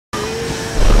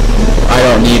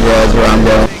need roads where I'm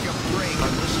going.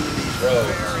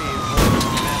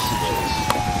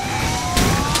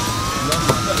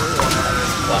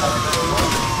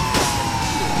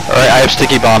 Alright, I have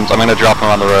sticky bombs. I'm gonna drop them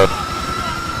on the road.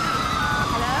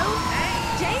 Hello?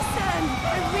 Jason,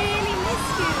 I really miss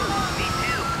you. Me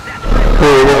too.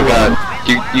 Oh god.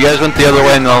 You guys went the other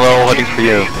way and they're all heading for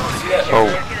you. Oh.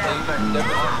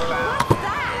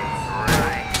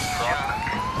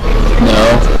 No.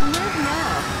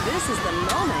 This is the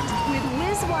moment. With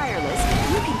Wiz Wireless,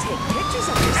 you can take pictures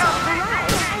of yourself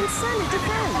alive and send it to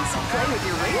friends. Play with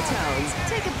your ringtones.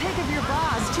 Take a pic of your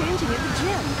boss changing at the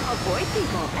gym. Avoid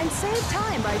people and save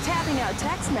time by tapping out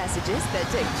text messages that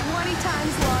take 20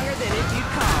 times longer than if you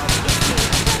called. It's the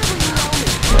incredibly lonely.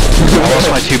 I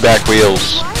lost my 2 back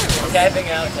wheels.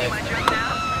 Tapping out, tapping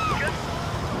out.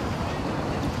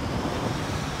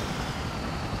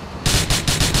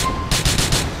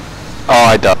 Oh,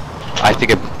 I died. I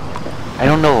think I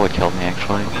don't know what killed me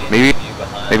actually. Maybe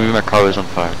my car was on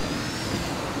fire.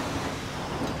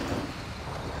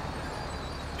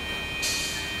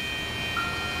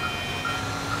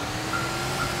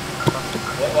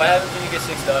 What happens when you get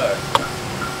 6 stars?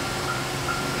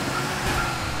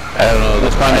 I don't know.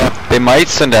 That's fine. They might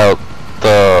send out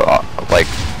the like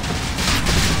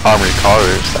armored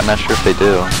cars. I'm not sure if they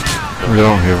do. We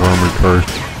don't have armored cars.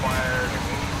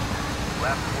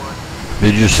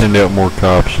 They just send out more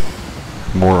cops.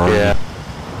 More army. Yeah.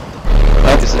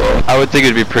 I would think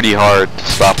it'd be pretty hard to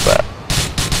stop that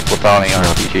without any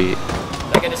RPG.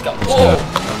 That guy just got. Whoa!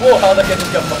 Whoa! How that guy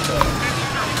just got fucked up?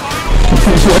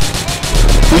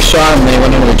 We shot him, they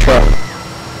went into the truck.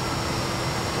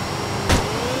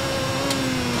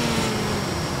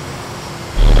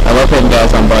 I love hitting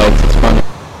guys on bikes, it's funny.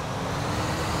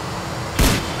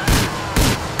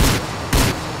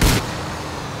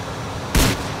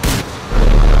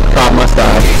 Cop must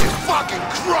die. Jesus fucking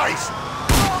Christ!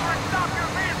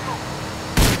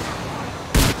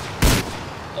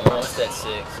 Almost at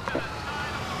 6.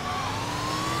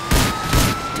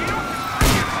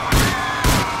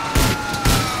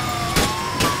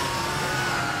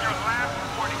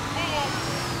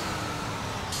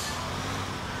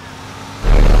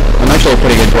 I'm actually a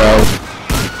pretty good bro.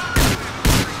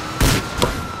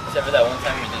 Except for that one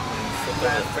time you flipped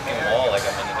over the freaking wall like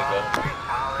a minute ago.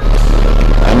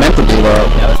 I meant to do that.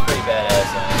 That was pretty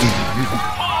badass,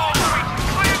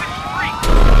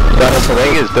 That's the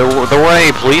thing is, there weren't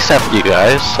any police after you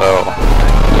guys, so...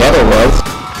 Yeah, there was.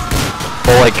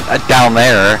 Well, like, down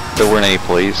there weren't any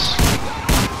police.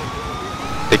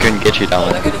 They couldn't get you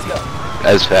down there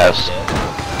as fast.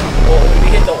 Well, when we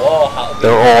hit the wall, They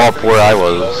were all up where I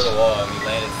was. Over the wall and we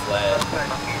landed flat.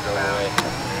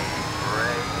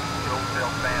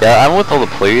 Yeah, I'm with all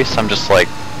the police, I'm just like,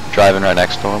 driving right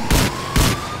next to them.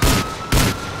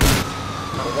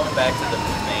 We're going back to the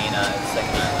main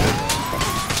second island.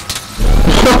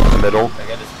 Middle.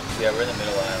 Yeah, we're in the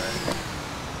middle island.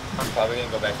 I'm probably gonna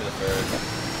go back to the first.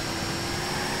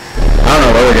 I don't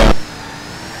know where we're going.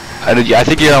 I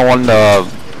think you're on one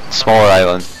smaller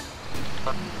island.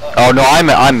 Oh no,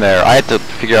 I'm there. I had to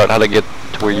figure out how to get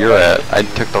to where you're at. I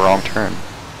took the wrong turn.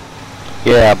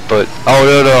 Yeah, but oh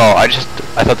no, I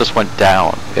thought this went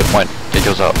down. It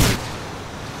goes up.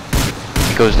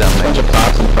 It goes down. A bunch of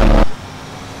cops in front of us.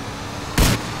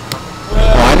 Oh,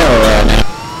 I know where we're at now.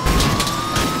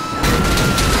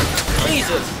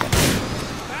 Jesus!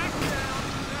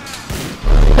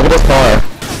 Look at this car.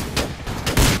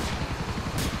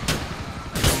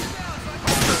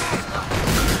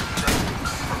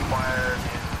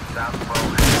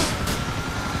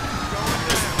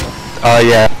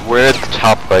 Yeah, we're at the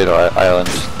top right island,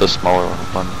 the smaller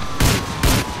one.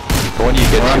 The one you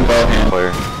get to is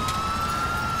clear.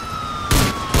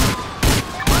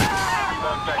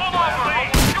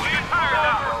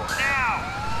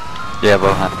 Yeah,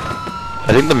 Bohan. I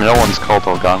think the middle one's called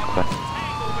Algonquin.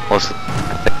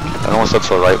 Unless that's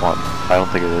the right one. I don't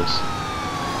think it is.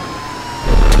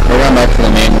 We're going back to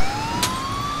the main.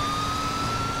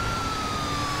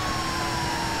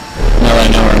 No, I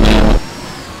know where now.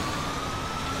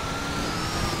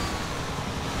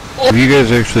 Have you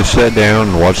guys actually sat down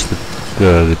and watched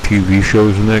the TV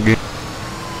shows in that game?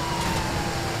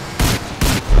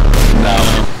 No.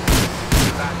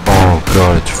 Oh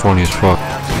god, it's funny as fuck.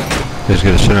 You guys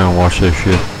gotta sit down and watch that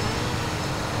shit.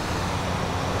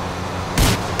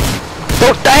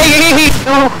 Don't die! You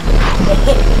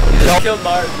just killed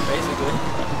Martin, basically.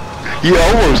 You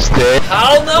almost did.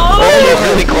 How no? Oh, you're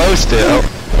really close to.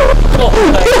 Oh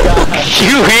my god.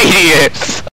 You idiots!